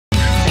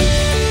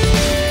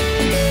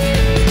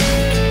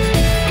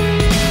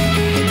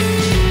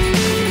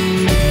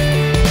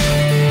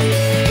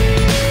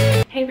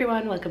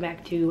welcome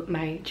back to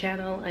my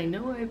channel. I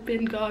know I've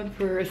been gone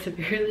for a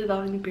severely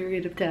long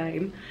period of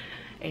time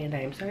and I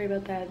am sorry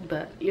about that,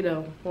 but you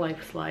know,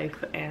 life's life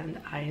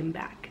and I am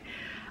back.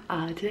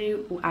 Today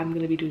I'm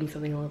going to be doing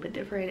something a little bit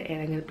different,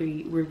 and I'm going to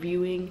be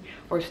reviewing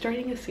or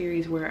starting a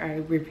series where I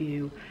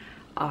review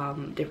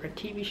different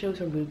TV shows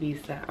or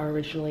movies that are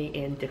originally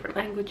in different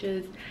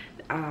languages,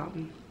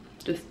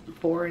 just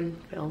foreign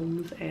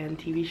films and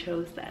TV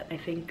shows that I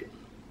think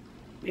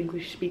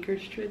English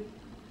speakers should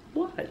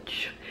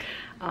watch.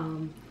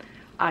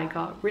 I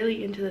got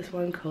really into this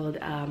one called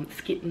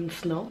Skitten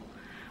Snø,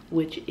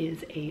 which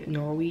is a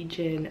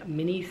Norwegian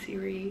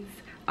mini-series.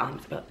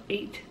 It's about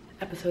 8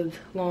 episodes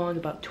long,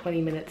 about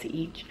 20 minutes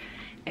each,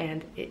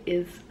 and it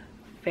is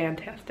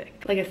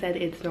fantastic. Like I said,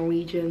 it's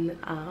Norwegian,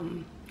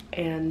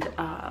 and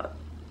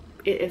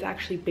it is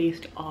actually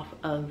based off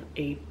of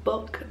a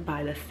book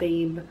by the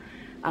same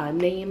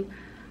name.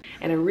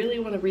 And I really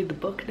want to read the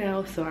book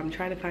now, so I'm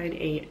trying to find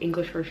a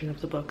English version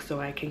of the book so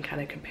I can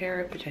kind of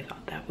compare it, which I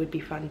thought that would be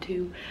fun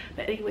too.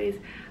 But anyways,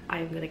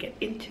 I'm going to get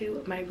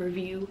into my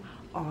review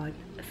on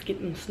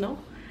Skitten Snø.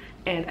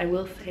 And I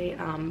will say,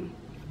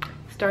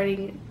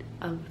 starting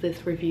of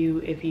this review,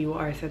 if you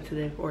are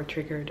sensitive or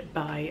triggered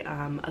by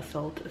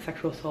assault,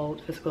 sexual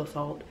assault, physical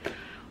assault,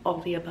 all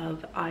the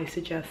above, I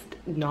suggest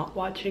not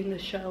watching the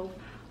show.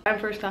 I'm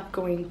first off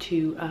going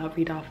to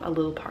read off a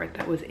little part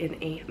that was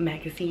in a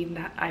magazine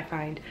that I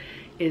find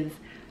is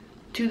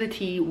to the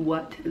T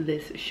what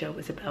this show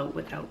is about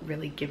without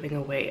really giving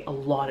away a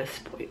lot of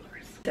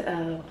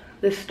spoilers.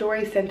 This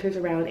story centers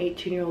around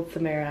 18-year-old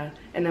Samara,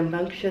 an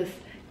rambunctious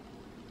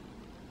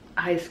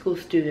high school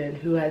student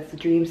who has the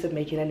dreams of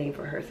making a name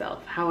for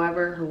herself.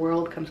 However, her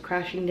world comes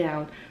crashing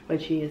down when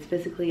she is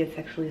physically and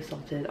sexually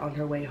assaulted on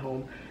her way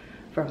home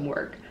from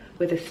work.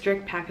 With a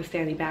strict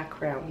Pakistani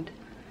background,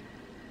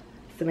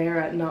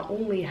 Samara not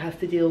only has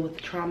to deal with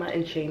the trauma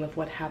and shame of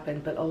what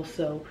happened, but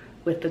also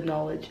with the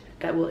knowledge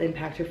that will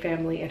impact her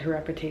family and her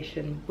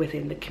reputation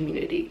within the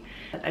community.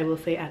 I will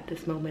say at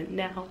this moment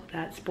now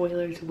that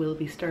spoilers will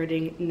be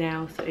starting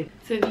now, so if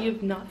you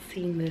have not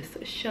seen this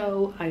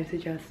show, I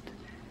suggest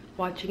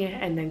watching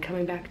it and then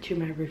coming back to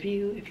my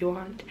review if you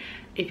want.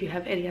 If you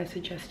have any other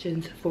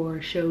suggestions for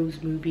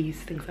shows, movies,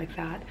 things like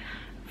that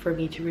for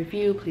me to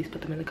review, please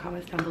put them in the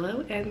comments down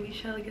below and we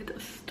shall get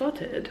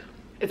started.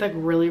 It's like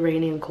really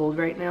rainy and cold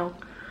right now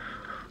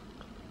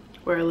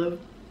where I live,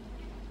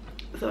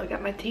 so I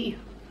got my tea,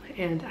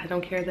 and I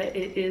don't care that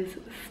it is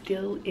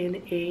still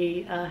in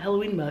a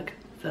Halloween mug,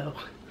 so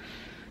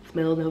it's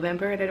middle of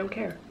November and I don't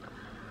care.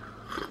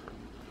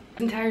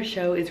 The entire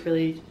show is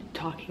really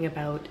talking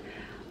about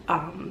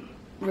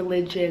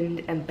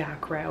religion and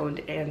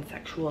background and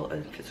sexual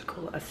and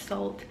physical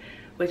assault,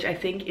 which I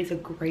think is a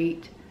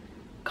great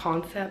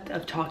concept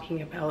of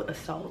talking about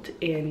assault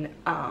and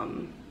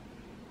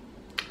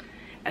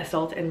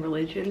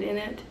religion in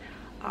it,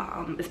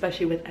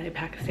 especially with a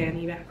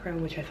Pakistani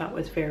background, which I thought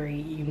was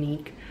very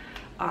unique.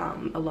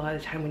 A lot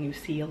of the time when you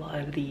see a lot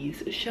of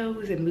these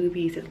shows and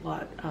movies, it's a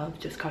lot of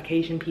just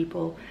Caucasian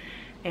people,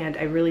 and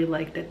I really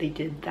like that they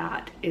did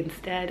that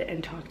instead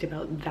and talked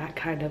about that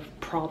kind of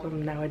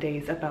problem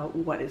nowadays about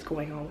what is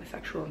going on with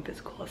sexual and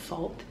physical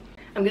assault.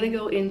 I'm gonna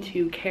go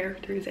into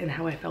characters and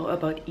how I felt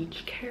about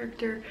each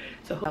character.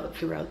 So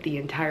throughout the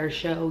entire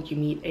show, you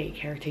meet a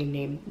character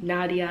named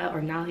Nadia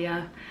or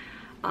Nalia,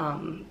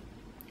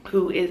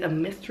 who is a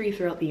mystery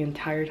throughout the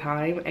entire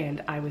time,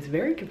 and I was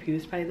very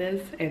confused by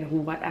this and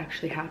what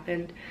actually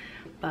happened,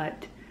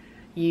 but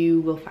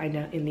you will find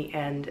out in the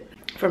end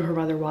from her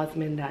mother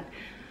Wasman that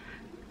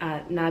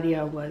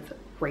Nadia was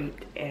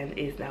raped and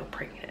is now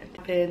pregnant.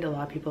 And a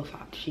lot of people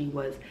thought she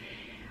was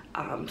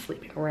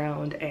sleeping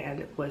around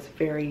and was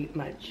very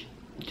much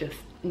just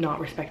not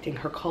respecting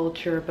her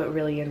culture, but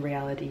really in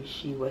reality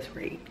she was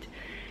raped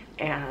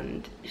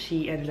and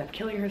she ended up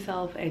killing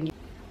herself, and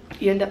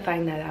you end up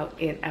finding that out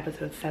in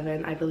episode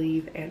 7, I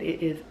believe, and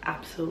it is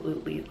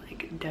absolutely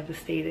like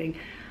devastating.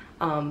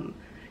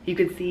 You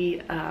could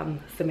see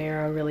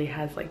Samara really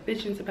has like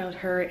visions about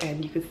her,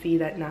 and you could see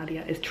that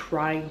Nadia is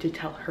trying to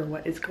tell her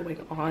what is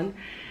going on.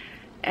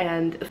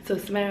 And so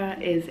Samara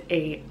is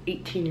a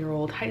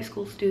 18-year-old high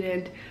school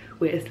student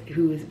who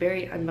is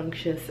very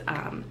rambunctious.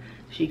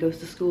 She goes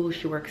to school,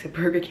 she works at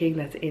Burger King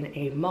that's in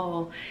a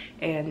mall,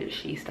 and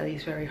she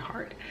studies very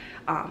hard.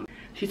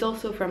 She's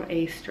also from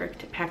a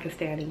strict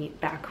Pakistani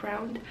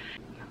background.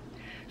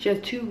 She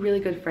has 2 really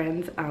good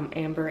friends,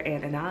 Amber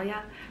and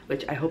Analia,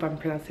 which I hope I'm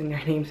pronouncing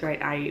their names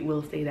right. I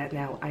will say that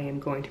now, I am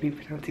going to be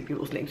pronouncing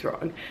people's names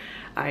wrong.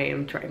 I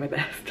am trying my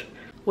best.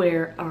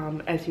 Where,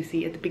 as you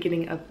see at the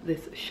beginning of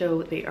this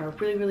show, they are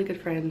really, really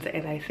good friends,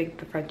 and I think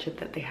the friendship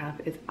that they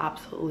have is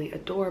absolutely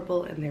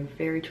adorable, and they're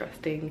very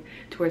trusting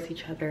towards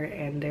each other,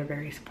 and they're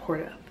very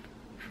supportive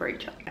for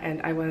each other.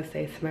 And I want to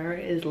say Samara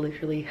is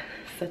literally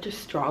such a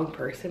strong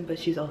person, but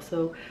she's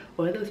also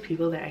one of those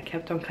people that I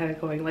kept on kind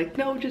of going like,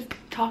 no, just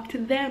talk to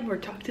them or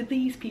talk to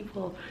these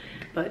people.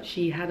 But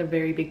she had a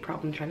very big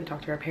problem trying to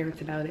talk to her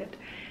parents about it,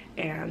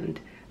 and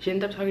she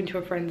ended up talking to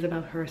her friends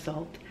about her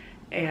assault,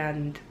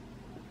 and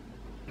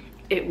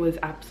it was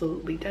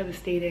absolutely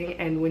devastating.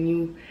 And when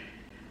you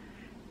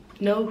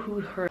know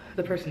who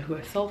the person who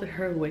assaulted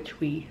her, which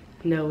we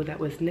know that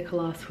was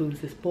Nicholas,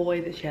 who's this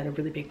boy that she had a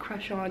really big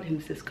crush on,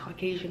 who's this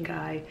Caucasian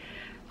guy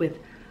with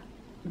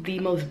the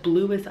most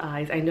bluest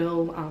eyes. I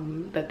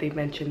know that they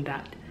mentioned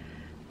that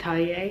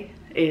Taye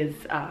is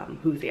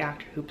who's the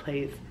actor who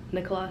plays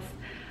Nicholas.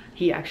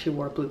 He actually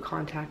wore blue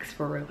contacts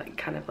for like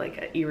kind of like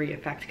an eerie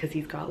effect because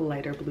he's got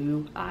lighter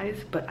blue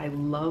eyes, but I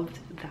loved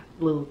that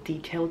little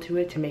detail to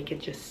it to make it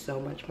just so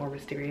much more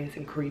mysterious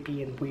and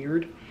creepy and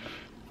weird.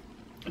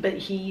 But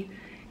he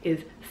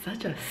is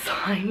such a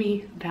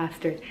slimy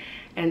bastard,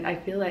 and I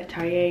feel that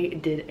Taye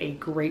did a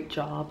great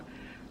job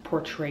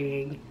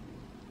portraying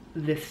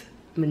this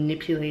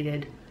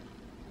manipulated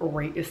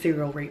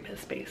serial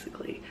rapist,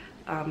 basically.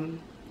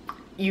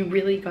 You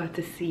really got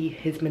to see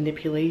his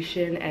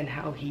manipulation and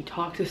how he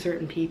talked to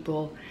certain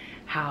people,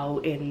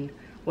 how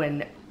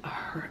when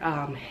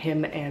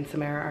him and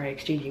Samara are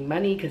exchanging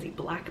money because he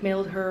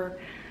blackmailed her,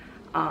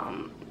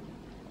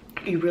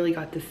 you really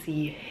got to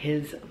see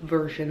his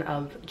version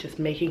of just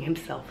making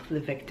himself the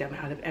victim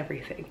out of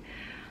everything.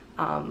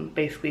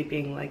 Basically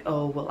being like,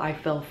 oh, well, I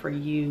fell for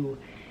you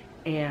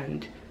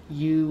and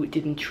you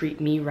didn't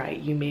treat me right.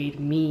 You made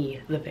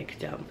me the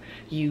victim.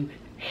 You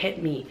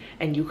hit me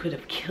and you could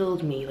have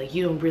killed me. Like,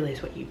 you don't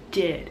realize what you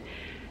did.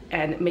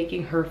 And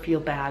making her feel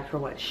bad for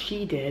what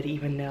she did,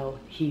 even though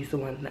he's the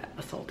one that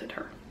assaulted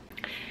her.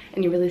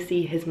 And you really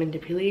see his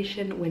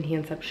manipulation when he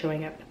ends up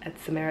showing up at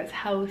Samara's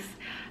house,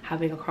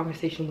 having a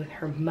conversation with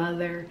her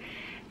mother,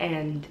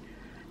 and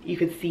you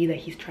could see that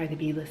he's trying to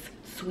be this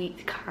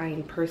sweet,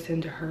 kind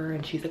person to her,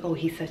 and she's like, oh,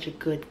 he's such a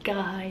good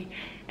guy,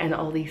 and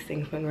all these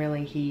things, when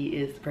really he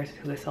is the person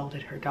who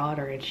assaulted her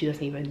daughter, and she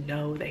doesn't even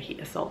know that he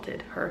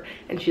assaulted her,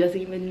 and she doesn't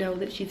even know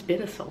that she's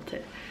been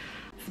assaulted.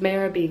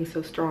 Samara being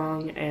so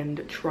strong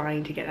and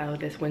trying to get out of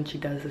this when she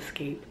does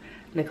escape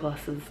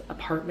Nicholas's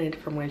apartment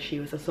from when she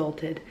was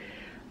assaulted,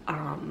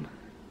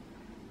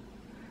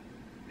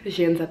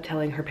 she ends up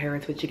telling her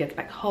parents when she gets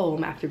back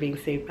home after being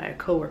saved by a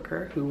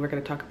coworker, who we're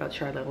going to talk about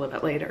Charlotte a little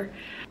bit later.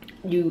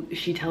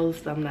 She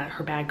tells them that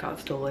her bag got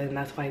stolen and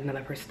that's why none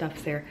of her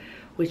stuff's there,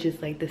 which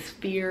is like this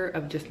fear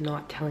of just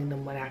not telling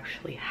them what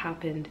actually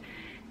happened,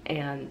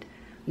 and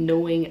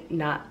knowing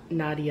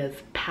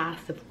Nadia's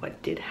past of what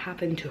did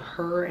happen to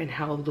her and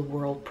how the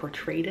world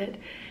portrayed it.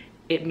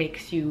 It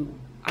makes you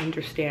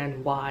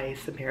understand why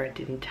Samara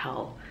didn't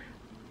tell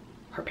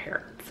her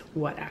parents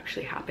what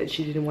actually happened.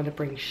 She didn't want to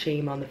bring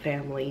shame on the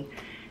family,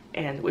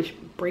 and which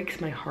breaks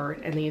my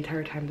heart. And the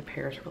entire time the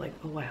parents were like,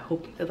 oh, I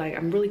hope, like,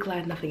 I'm really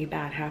glad nothing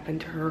bad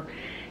happened to her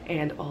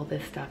and all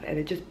this stuff. And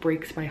it just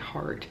breaks my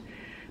heart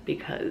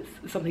because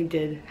something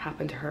did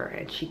happen to her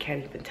and she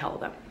can't even tell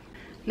them.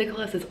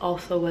 Nicholas is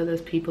also one of those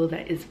people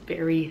that is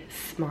very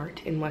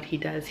smart in what he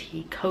does.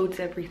 He codes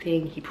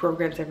everything, he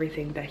programs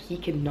everything that he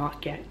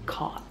cannot get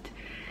caught,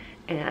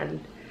 and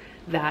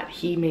that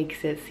he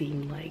makes it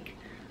seem like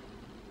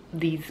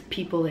these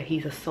people that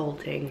he's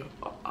assaulting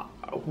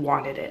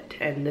wanted it,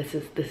 and this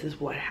is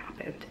what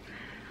happened.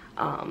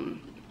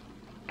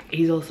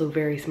 He's also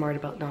very smart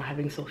about not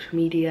having social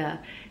media.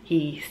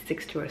 He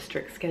sticks to a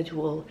strict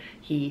schedule.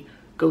 He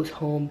goes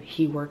home,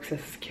 he works as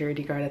a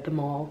security guard at the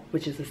mall,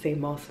 which is the same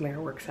mall Samara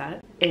works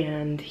at,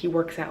 and he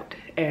works out.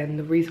 And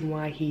the reason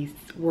why he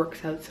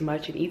works out so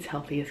much and eats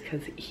healthy is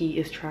because he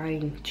is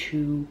trying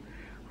to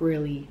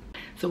really,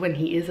 so when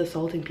he is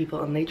assaulting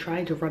people and they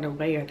try to run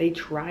away or they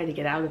try to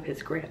get out of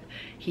his grip,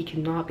 he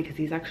cannot, because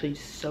he's actually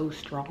so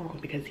strong,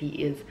 because he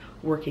is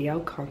working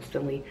out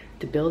constantly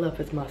to build up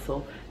his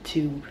muscle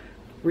to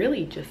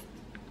really just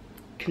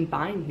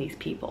combine these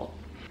people.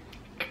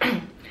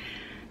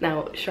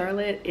 Now,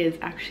 Charlotte is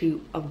actually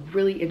a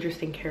really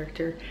interesting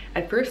character.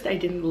 At first I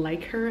didn't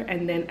like her,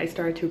 and then I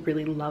started to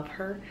really love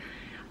her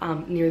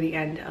near the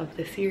end of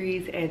the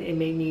series, and it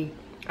made me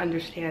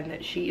understand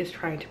that she is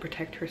trying to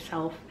protect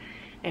herself,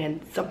 and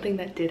something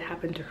that did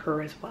happen to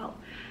her as well.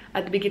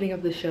 At the beginning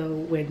of the show,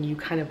 when you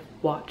kind of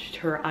watched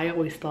her, I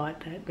always thought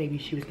that maybe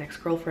she was an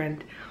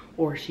ex-girlfriend,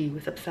 or she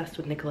was obsessed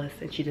with Nicholas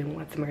and she didn't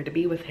want Samara to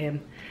be with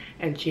him,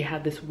 and she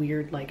had this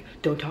weird like,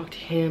 don't talk to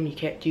him, you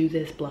can't do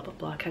this, blah blah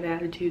blah kind of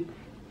attitude.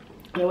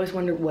 I always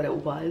wondered what it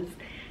was,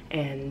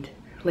 and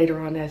later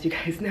on, as you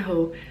guys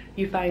know,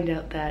 you find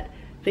out that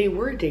they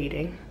were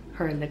dating,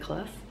 her and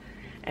Nicholas,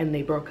 and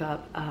they broke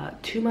up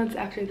 2 months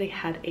after they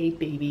had a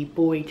baby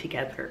boy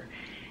together.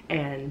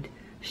 And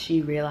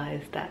she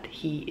realized that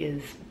he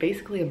is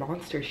basically a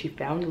monster. She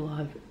found a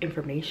lot of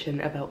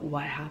information about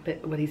what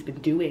happened, what he's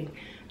been doing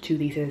to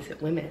these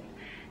innocent women,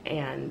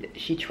 and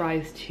she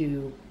tries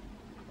to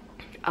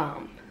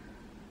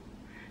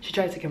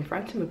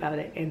confront him about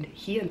it, and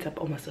he ends up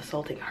almost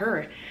assaulting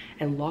her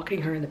and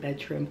locking her in the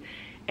bedroom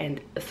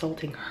and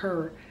assaulting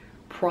her.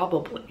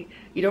 Probably,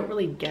 you don't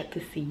really get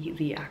to see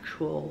the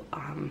actual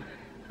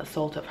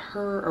assault of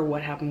her or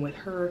what happened with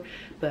her,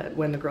 but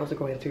when the girls are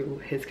going through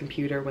his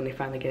computer, when they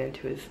finally get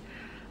into his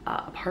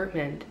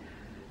apartment,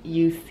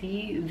 you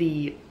see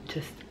the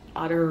just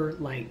utter,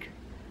 like,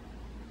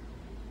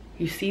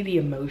 you see the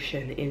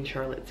emotion in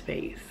Charlotte's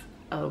face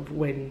of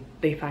when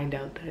they find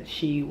out that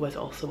she was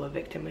also a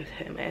victim of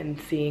him, and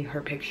seeing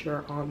her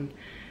picture on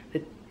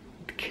the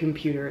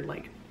computer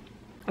like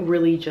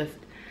really just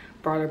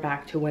brought her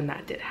back to when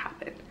that did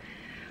happen.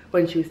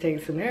 When she was telling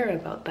Samara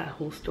about that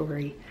whole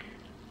story,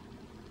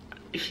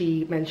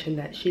 she mentioned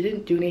that she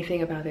didn't do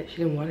anything about it. She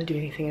didn't want to do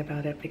anything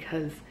about it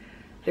because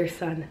their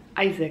son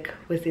Isaac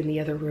was in the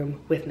other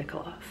room with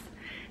Nicholas.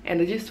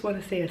 And I just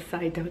want to say a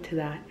side note to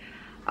that.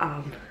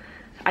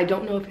 I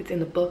don't know if it's in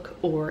the book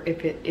or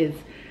if it is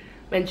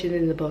mentioned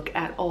in the book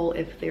at all.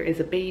 If there is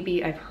a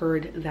baby, I've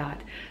heard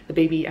that the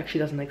baby actually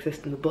doesn't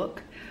exist in the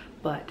book,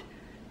 but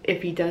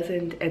if he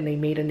doesn't and they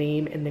made a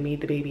name and they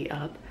made the baby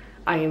up,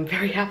 I am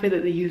very happy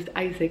that they used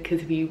Isaac,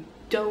 because if you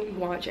don't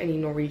watch any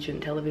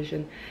Norwegian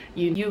television,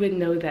 you would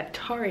know that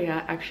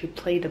Tarja actually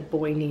played a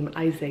boy named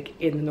Isaac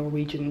in the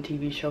Norwegian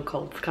TV show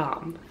called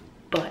Skam.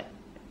 But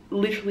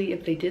literally,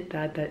 if they did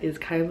that, that is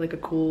kind of like a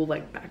cool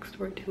like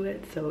backstory to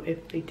it. So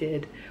if they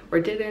did or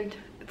didn't,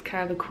 it's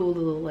kind of a cool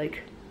little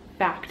like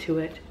fact to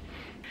it.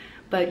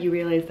 But you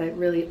realize that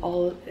really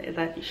all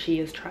that she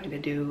is trying to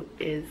do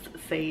is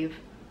save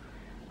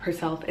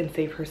herself and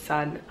save her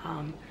son.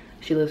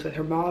 She lives with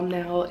her mom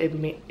now. It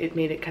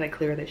made it kind of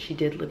clear that she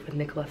did live with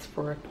Nicholas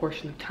for a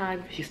portion of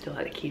time. She still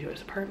had a key to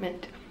his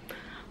apartment,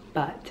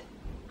 but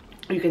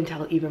you can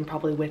tell even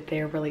probably with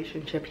their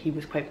relationship, he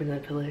was quite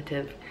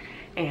manipulative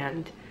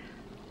and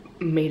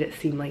made it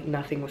seem like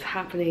nothing was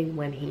happening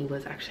when he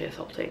was actually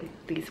assaulting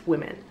these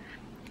women.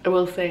 I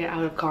will say,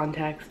 out of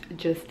context,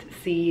 just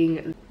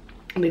seeing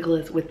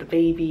Nicholas with the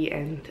baby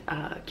and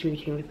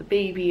communicating with the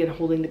baby and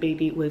holding the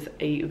baby was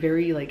a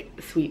very like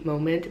sweet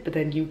moment, but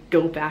then you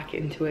go back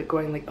into it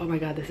going like, oh my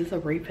god, this is a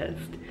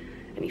rapist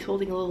and he's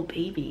holding a little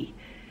baby,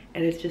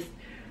 and it's just,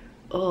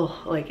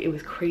 oh, like it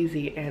was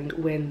crazy. And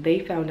when they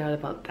found out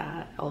about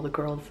that, all the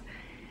girls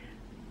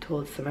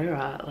told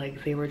Samara,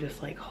 like they were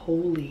just like,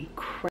 holy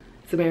crap.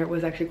 Samara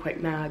was actually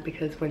quite mad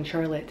because when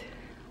Charlotte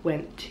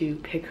went to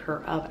pick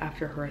her up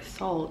after her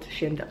assault,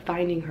 she ended up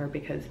finding her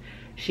because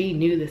she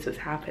knew this was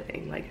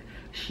happening. Like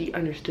she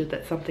understood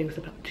that something was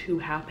about to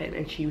happen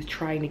and she was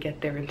trying to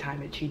get there in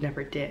time and she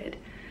never did.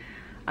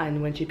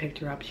 And when she picked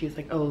her up, she was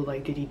like, oh,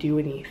 like did he do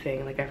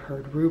anything? Like I've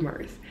heard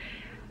rumors.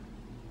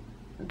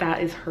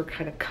 That is her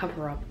kind of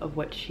cover up of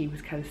what she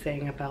was kind of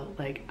saying about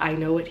like, I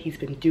know what he's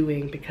been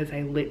doing because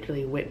I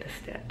literally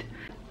witnessed it.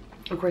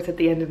 Of course, at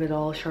the end of it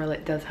all,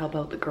 Charlotte does help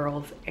out the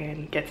girls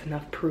and gets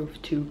enough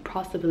proof to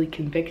possibly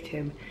convict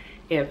him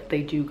if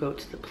they do go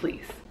to the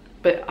police.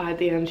 But at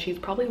the end, she's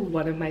probably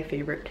one of my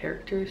favorite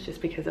characters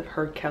just because of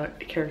her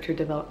character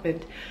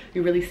development.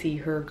 You really see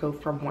her go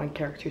from one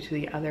character to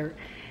the other,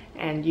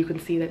 and you can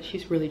see that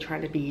she's really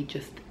trying to be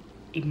just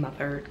a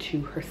mother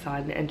to her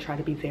son and try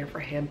to be there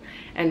for him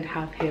and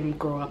have him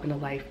grow up in a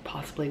life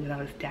possibly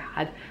without his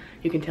dad.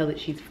 You can tell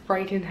that she's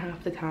frightened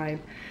half the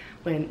time.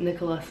 When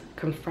Nicholas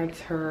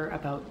confronts her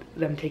about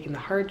them taking the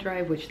hard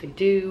drive, which they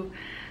do,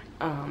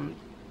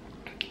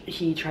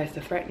 he tries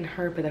to threaten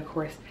her, but of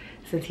course,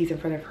 since he's in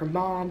front of her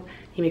mom,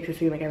 he makes it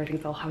seem like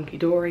everything's all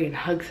hunky-dory and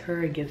hugs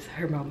her and gives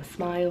her mom a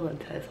smile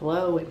and says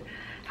hello and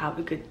have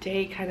a good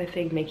day kind of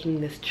thing, making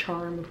this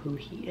charm of who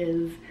he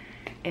is.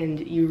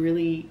 And you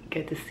really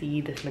get to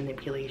see this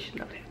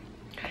manipulation of him.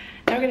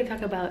 Now we're going to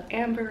talk about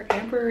Amber.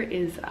 Amber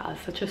is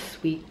such a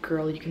sweet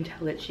girl. You can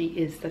tell that she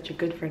is such a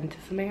good friend to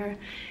Samara,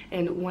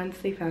 and once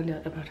they found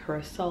out about her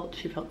assault,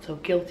 she felt so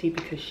guilty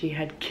because she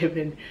had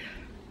given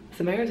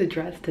Samara's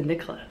address to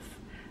Nicholas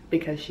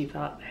because she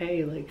thought,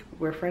 hey, like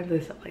we're friends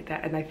and stuff like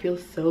that. And I feel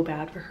so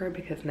bad for her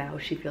because now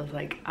she feels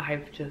like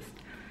I've just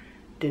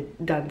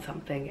done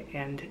something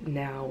and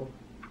now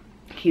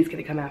he's going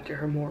to come after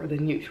her more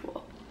than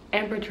usual.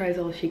 Amber tries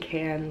all she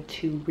can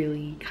to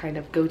really kind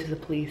of go to the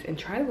police and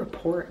try to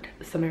report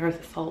Samara's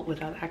assault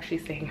without actually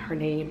saying her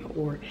name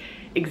or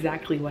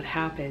exactly what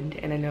happened.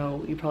 And I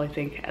know you probably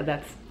think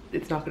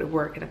it's not going to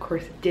work, and of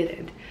course it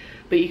didn't.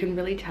 But you can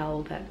really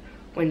tell that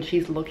when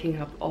she's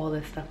looking up all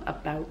this stuff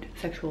about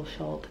sexual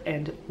assault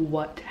and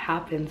what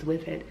happens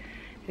with it,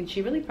 and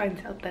she really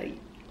finds out that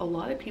a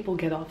lot of people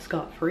get off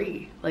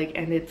scot-free. Like,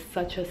 and it's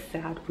such a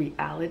sad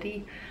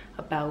reality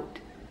about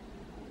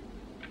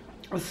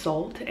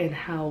assault and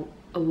how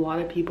a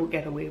lot of people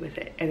get away with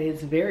it, and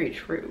it's very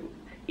true.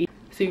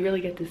 So you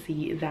really get to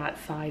see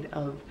that side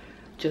of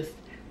just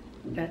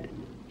that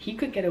he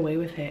could get away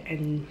with it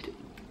and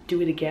do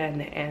it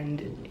again,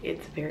 and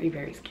it's very,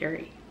 very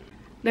scary.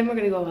 Then we're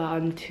gonna go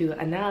on to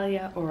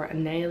Analia, or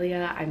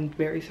Analia. I'm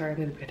very sorry, I'm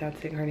gonna be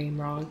pronouncing her name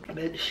wrong,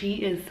 but she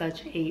is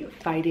such a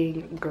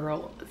fighting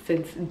girl.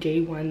 Since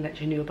day one that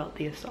she knew about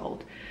the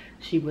assault,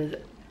 she was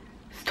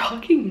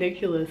stalking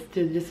Nicholas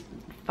to just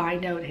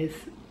find out his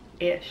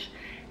ish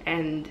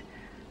and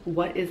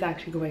what is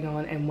actually going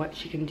on and what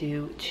she can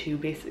do to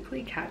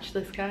basically catch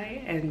this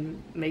guy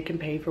and make him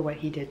pay for what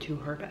he did to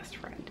her best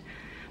friend.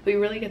 But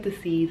you really get to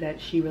see that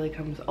she really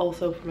comes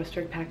also from a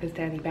strict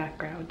Pakistani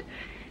background,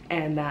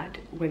 and that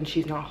when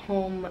she's not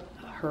home,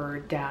 her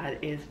dad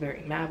is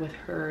very mad with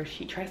her.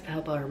 She tries to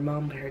help out her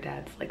mom, but her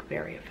dad's like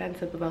very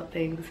offensive about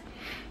things.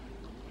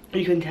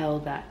 You can tell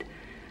that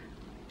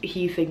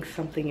he thinks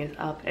something is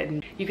up,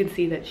 and you can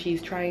see that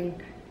she's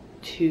trying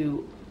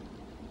to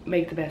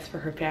make the best for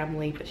her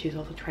family, but she's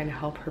also trying to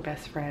help her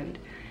best friend.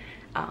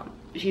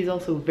 She's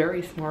also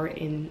very smart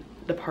in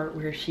the part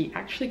where she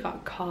actually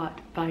got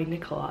caught by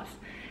Nicholas,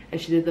 and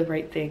she did the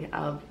right thing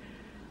of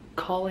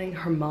calling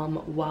her mom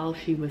while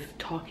she was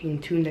talking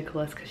to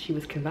Nicholas, because she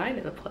was confined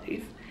in the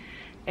place,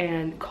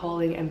 and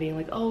calling and being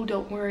like, oh,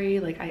 don't worry,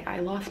 like I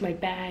lost my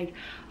bag,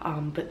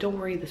 but don't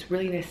worry, this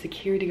really nice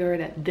security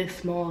guard at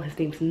this mall, his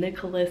name's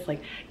Nicholas,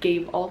 like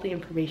gave all the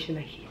information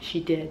that she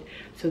did,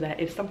 so that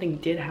if something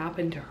did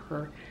happen to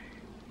her,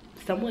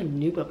 someone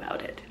knew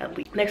about it at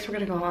least. Next, we're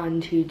gonna go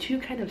on to two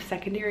kind of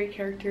secondary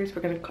characters.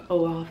 We're gonna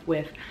go off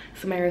with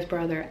Samara's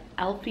brother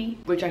Alfie,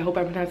 which I hope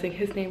I'm pronouncing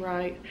his name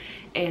right,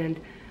 and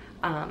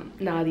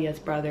Nadia's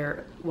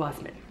brother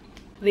Wasman.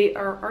 They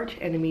are arch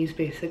enemies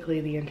basically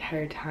the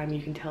entire time.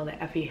 You can tell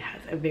that Effie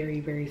has a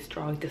very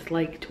strong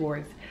dislike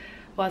towards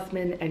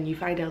Wasman, and you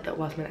find out that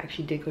Wasman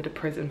actually did go to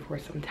prison for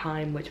some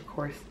time, which of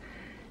course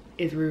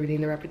is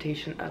ruining the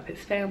reputation of his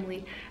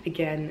family.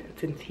 Again,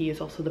 since he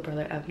is also the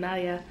brother of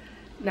Nadia,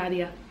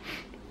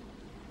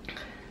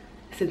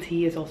 since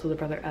he is also the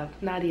brother of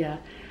Nadia,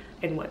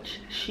 in which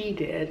she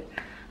did,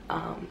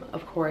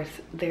 of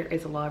course there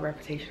is a lot of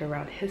reputation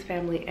around his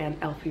family, and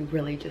Alfie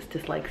really just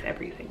dislikes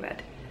everything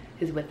that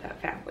is with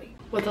that family.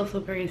 What's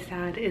also very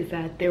sad is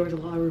that there was a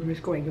lot of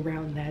rumors going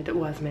around that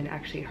Wasman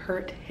actually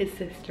hurt his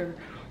sister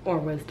or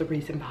was the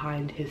reason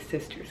behind his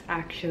sister's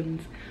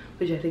actions,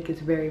 which I think is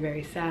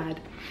very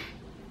sad,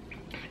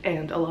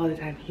 and a lot of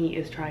the time he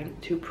is trying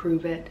to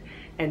prove it.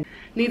 And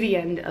near the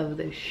end of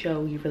the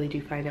show you really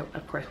do find out,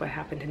 of course, what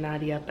happened to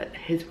Nadia, but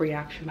his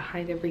reaction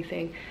behind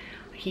everything.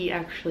 He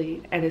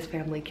actually and his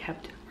family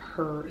kept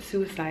her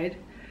suicide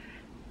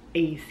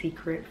a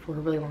secret for a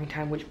really long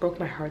time, which broke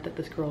my heart that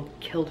this girl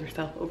killed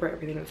herself over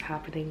everything that was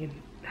happening, and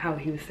how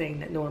he was saying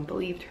that no one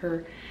believed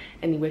her,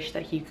 and he wished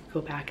that he could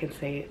go back and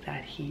say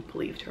that he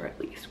believed her at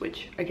least,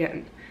 which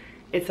again,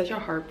 it's such a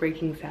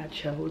heartbreaking, sad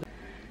show.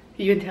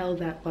 You can tell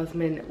that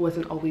Wasman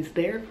wasn't always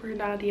there for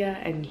Nadia,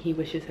 and he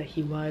wishes that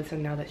he was,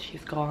 and now that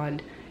she's gone,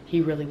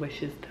 he really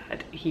wishes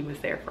that he was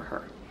there for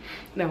her.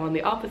 Now on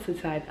the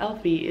opposite side,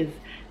 Alfie is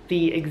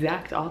the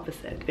exact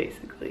opposite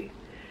basically.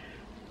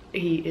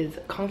 He is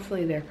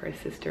constantly there for his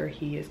sister,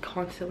 he is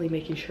constantly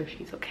making sure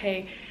she's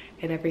okay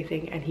and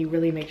everything, and he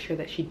really makes sure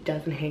that she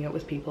doesn't hang out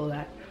with people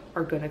that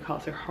are going to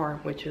cause her harm,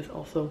 which is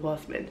also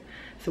Wasman.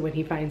 So when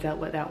he finds out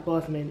what that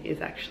Wasman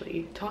is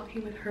actually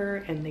talking with her,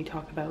 and they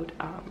talk about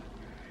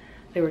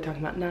they were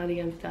talking about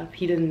Nadia and stuff,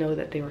 he didn't know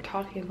that they were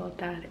talking about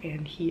that,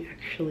 and he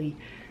actually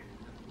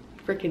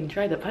freaking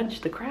tried to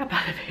punch the crap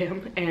out of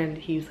him, and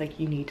he's like,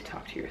 you need to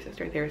talk to your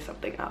sister, there's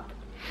something up.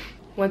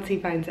 Once he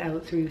finds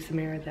out through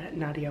Samara that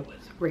Nadia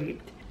was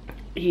raped,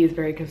 he is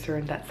very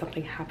concerned that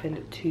something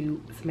happened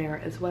to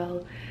Samara as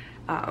well.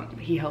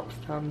 He helps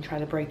them try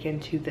to break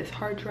into this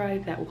hard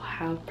drive that will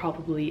have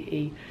probably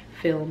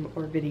a film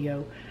or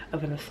video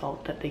of an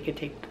assault that they could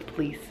take to the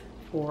police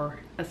for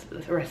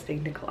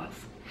arresting Nicholas.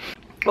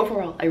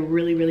 Overall, I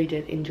really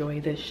did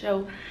enjoy this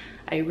show.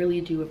 I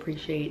really do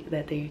appreciate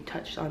that they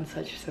touched on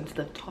such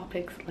sensitive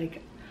topics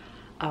like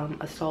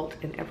assault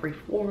in every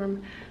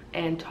form,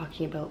 and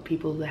talking about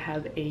people that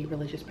have a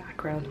religious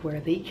background where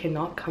they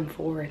cannot come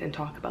forward and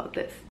talk about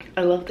this.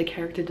 I love the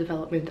character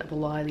development of a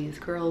lot of these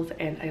girls,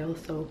 and I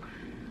also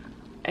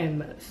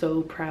am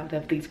so proud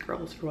of these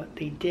girls for what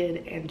they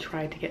did and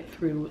tried to get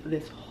through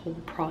this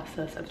whole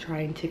process of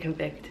trying to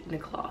convict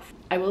Nicholas.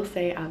 I will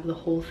say, out of the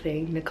whole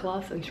thing,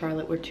 Nicholas and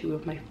Charlotte were two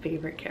of my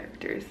favorite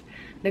characters.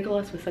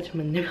 Nicholas was such a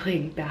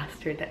manipulating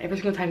bastard that every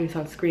single time he was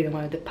on screen I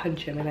wanted to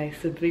punch him, and I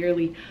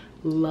severely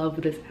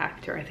love this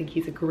actor. I think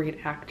he's a great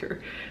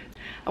actor.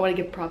 I want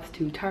to give props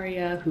to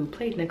Tarja, who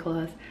played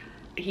Nicholas.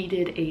 He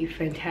did a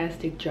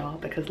fantastic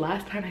job, because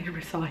last time I ever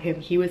saw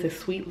him he was a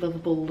sweet,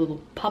 lovable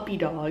little puppy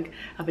dog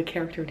of a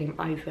character named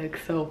Isaac,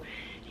 so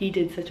he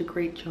did such a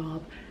great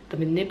job. The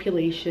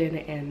manipulation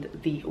and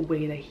the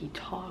way that he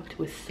talked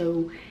was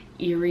so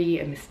eerie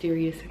and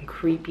mysterious and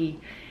creepy,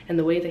 and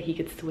the way that he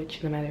could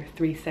switch in a matter of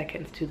 3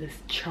 seconds to this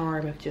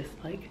charm of just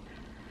like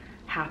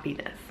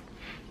happiness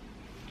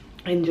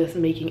and just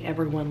making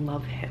everyone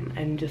love him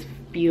and just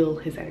feel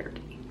his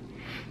energy.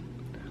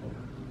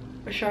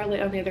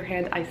 Charlotte, on the other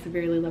hand, I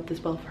severely loved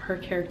as well for her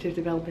character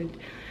development.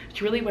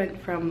 She really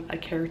went from a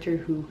character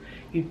who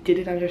you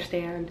didn't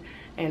understand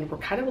and were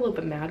kind of a little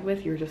bit mad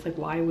with, you're just like,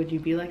 why would you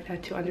be like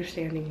that, to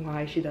understanding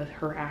why she does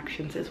her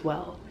actions as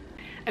well.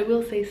 I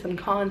will say some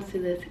cons to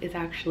this is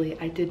actually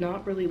I did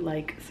not really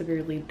like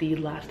severely the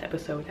last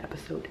episode,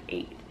 episode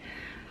 8.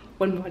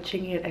 When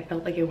watching it, I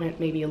felt like it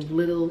went maybe a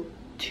little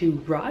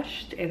too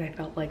rushed, and I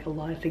felt like a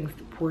lot of things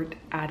weren't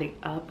adding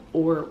up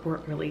or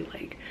weren't really,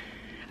 like,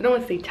 I don't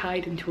want to say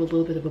tied into a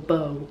little bit of a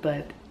bow,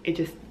 but it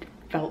just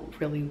felt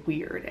really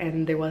weird,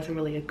 and there wasn't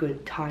really a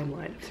good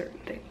timeline of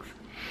certain things.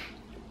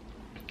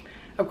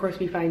 Of course,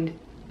 we find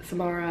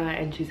Samara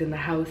and she's in the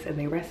house and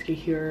they rescue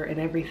her and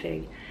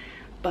everything,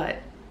 but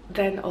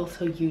then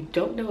also you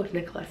don't know if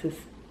Nicholas is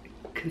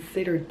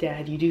considered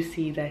dead. You do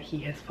see that he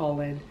has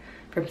fallen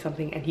from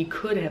something, and he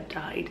could have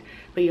died,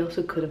 but he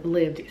also could have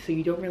lived, so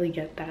you don't really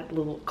get that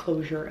little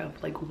closure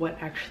of like what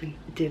actually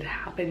did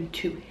happen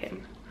to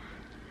him.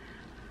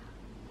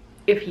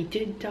 If he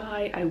did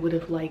die, I would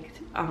have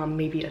liked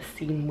maybe a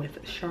scene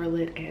with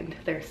Charlotte and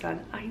their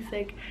son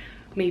Isaac,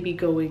 maybe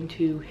going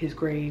to his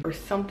grave or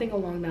something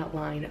along that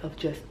line of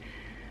just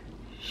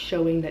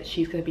showing that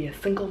she's going to be a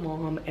single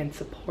mom and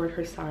support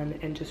her son,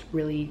 and just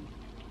really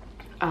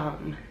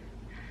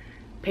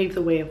pave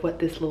the way of what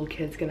this little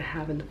kid's going to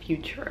have in the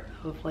future,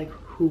 of like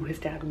who his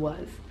dad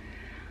was.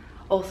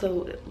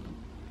 Also,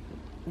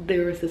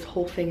 there was this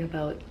whole thing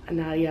about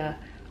Nadia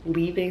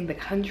leaving the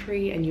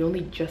country, and you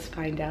only just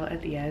find out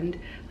at the end,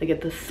 like at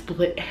the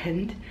split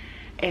end,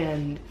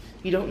 and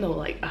you don't know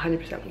like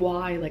 100%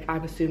 why. Like,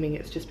 I'm assuming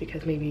it's just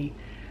because maybe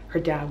her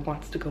dad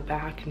wants to go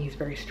back and he's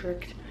very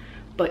strict,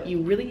 but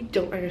you really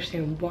don't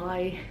understand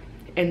why.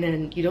 And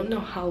then you don't know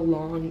how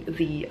long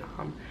the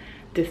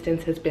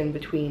distance has been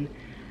between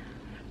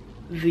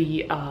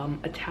the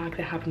attack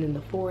that happened in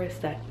the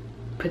forest that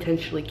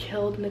potentially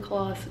killed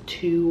Nicholas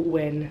to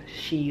when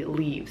she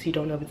leaves. You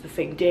don't know if it's the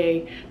same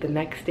day, the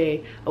next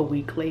day, a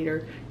week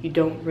later. You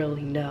don't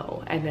really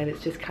know, and then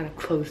it's just kind of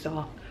closed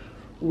off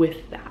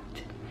with that.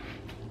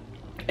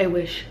 I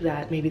wish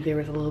that maybe there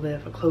was a little bit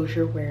of a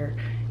closure where,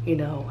 you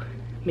know,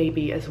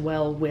 maybe as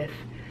well with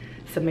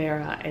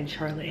Samara and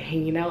Charlotte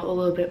hanging out a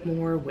little bit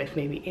more, with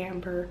maybe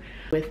Amber.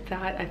 With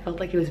that, I felt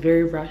like it was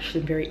very rushed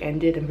and very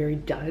ended and very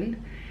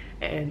done.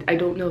 And I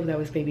don't know if that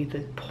was maybe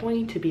the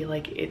point, to be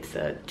like it's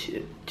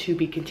to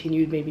be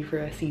continued maybe for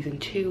a season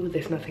 2.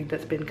 There's nothing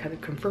that's been kind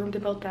of confirmed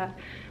about that.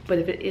 But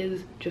if it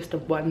is just a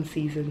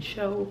 1-season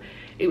show,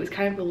 it was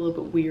kind of a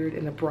little bit weird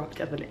and abrupt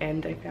of an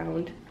end, I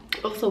found.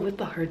 Also, with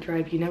the hard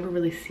drive, you never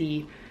really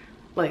see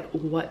like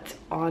what's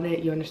on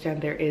it. You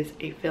understand there is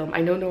a film.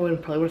 I know no one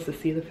probably wants to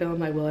see the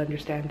film, I will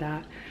understand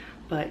that.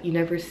 But you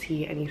never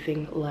see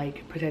anything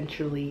like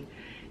potentially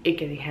it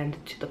getting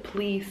handed to the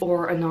police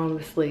or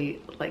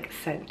anonymously like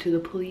sent to the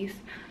police.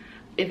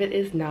 If it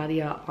is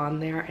Nadia on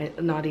there,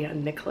 and Nadia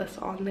and Nicholas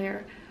on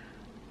there,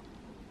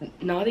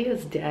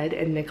 Nadia's dead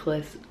and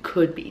Nicholas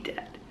could be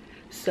dead.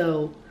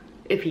 So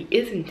if he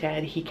isn't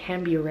dead, he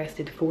can be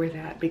arrested for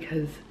that,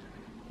 because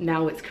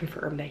now it's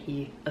confirmed that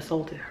he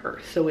assaulted her.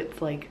 So it's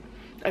like,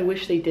 I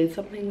wish they did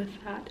something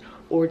with that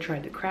or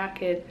tried to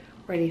crack it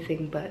or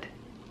anything, but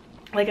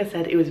like I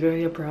said, it was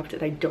very abrupt,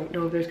 and I don't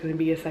know if there's going to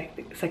be a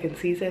second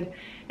season.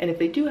 And if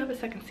they do have a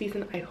second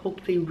season, I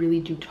hope they really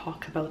do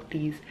talk about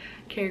these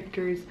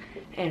characters.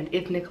 And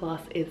if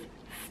Nicholas is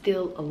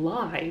still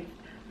alive,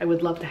 I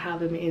would love to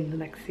have him in the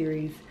next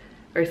series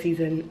or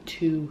season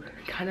to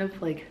kind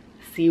of like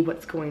see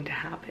what's going to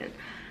happen.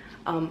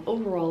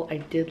 Overall, I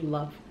did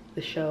love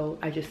the show.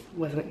 I just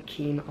wasn't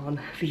keen on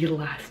the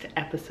last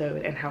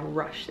episode and how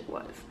rushed it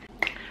was.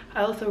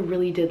 I also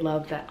really did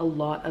love that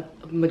a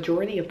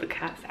majority of the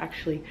cast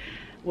actually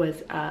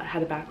was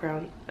had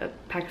a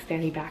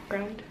Pakistani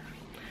background,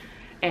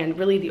 and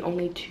really the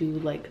only two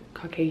like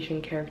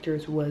Caucasian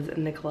characters was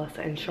Nicholas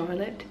and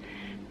Charlotte.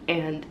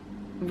 And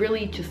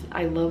really just,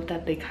 I love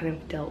that they kind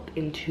of dealt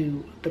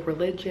into the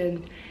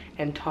religion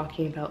and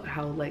talking about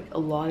how like a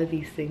lot of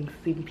these things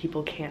even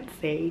people can't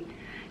say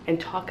and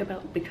talk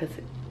about because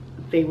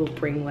they will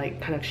bring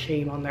like kind of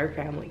shame on their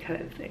family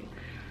kind of thing.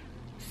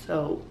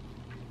 So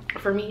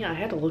for me, I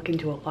had to look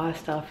into a lot of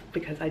stuff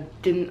because I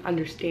didn't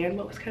understand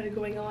what was kind of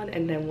going on,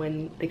 and then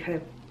when they kind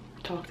of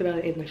talked about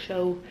it in the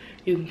show,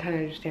 you can kind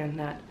of understand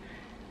that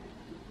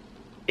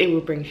it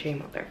will bring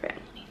shame on their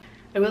family.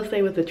 I will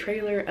say, with the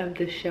trailer of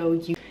this show,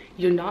 you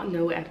do not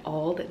know at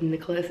all that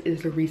Nicholas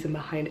is the reason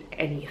behind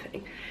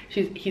anything.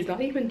 He's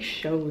not even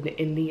shown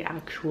in the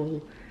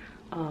actual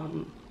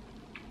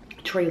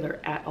trailer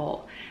at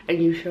all, and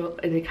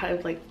they kind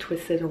of like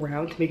twist it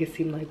around to make it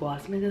seem like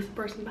Wasman is the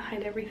person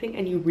behind everything,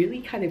 and you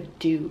really kind of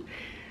do.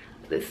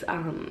 This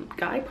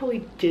guy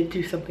probably did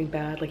do something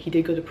bad, like he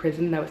did go to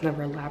prison. That was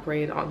never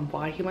elaborated on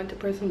why he went to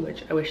prison,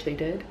 which I wish they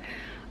did.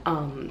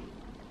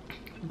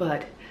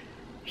 But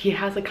he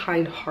has a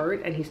kind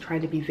heart and he's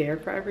trying to be there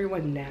for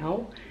everyone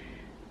now.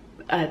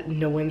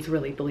 No one's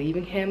really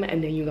believing him.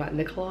 And then you got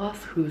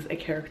Nicholas, who's a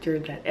character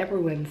that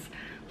everyone's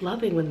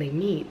loving when they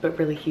meet, but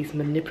really he's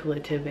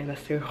manipulative and a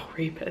serial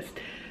rapist.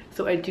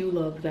 So I do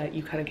love that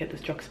you kind of get this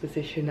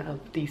juxtaposition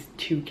of these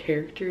two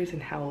characters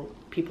and how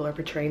people are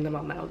portraying them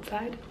on the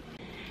outside.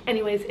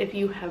 Anyways, if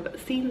you have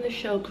seen the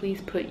show,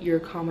 please put your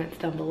comments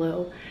down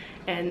below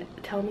and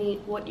tell me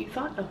what you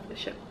thought of the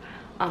show,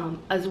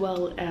 as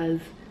well as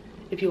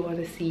if you want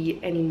to see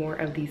any more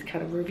of these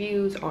kind of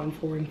reviews on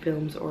foreign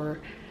films or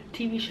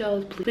TV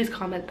shows, please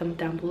comment them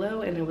down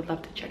below and I would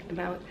love to check them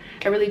out.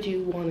 I really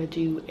do want to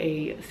do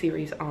a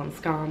series on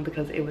Skam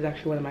because it was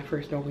actually one of my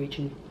first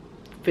Norwegian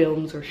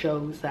films or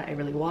shows that I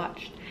really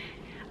watched,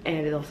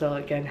 and it also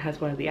again has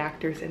one of the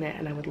actors in it,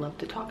 and I would love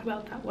to talk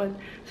about that one.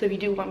 So if you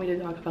do want me to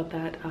talk about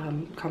that,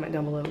 comment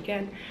down below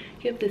again.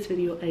 Give this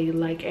video a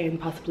like and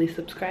possibly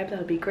subscribe, that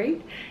would be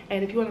great.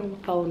 And if you want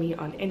to follow me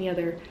on any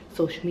other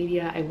social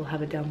media, I will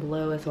have it down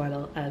below, as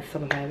well as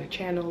some of my other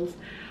channels.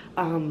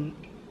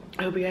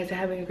 I hope you guys are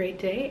having a great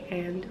day,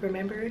 and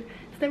remember,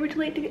 it's never too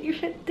late to get your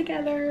shit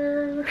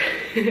together.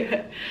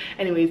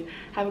 Anyways,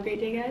 have a great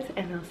day, guys,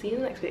 and I'll see you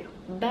in the next video.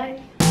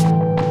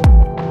 Bye.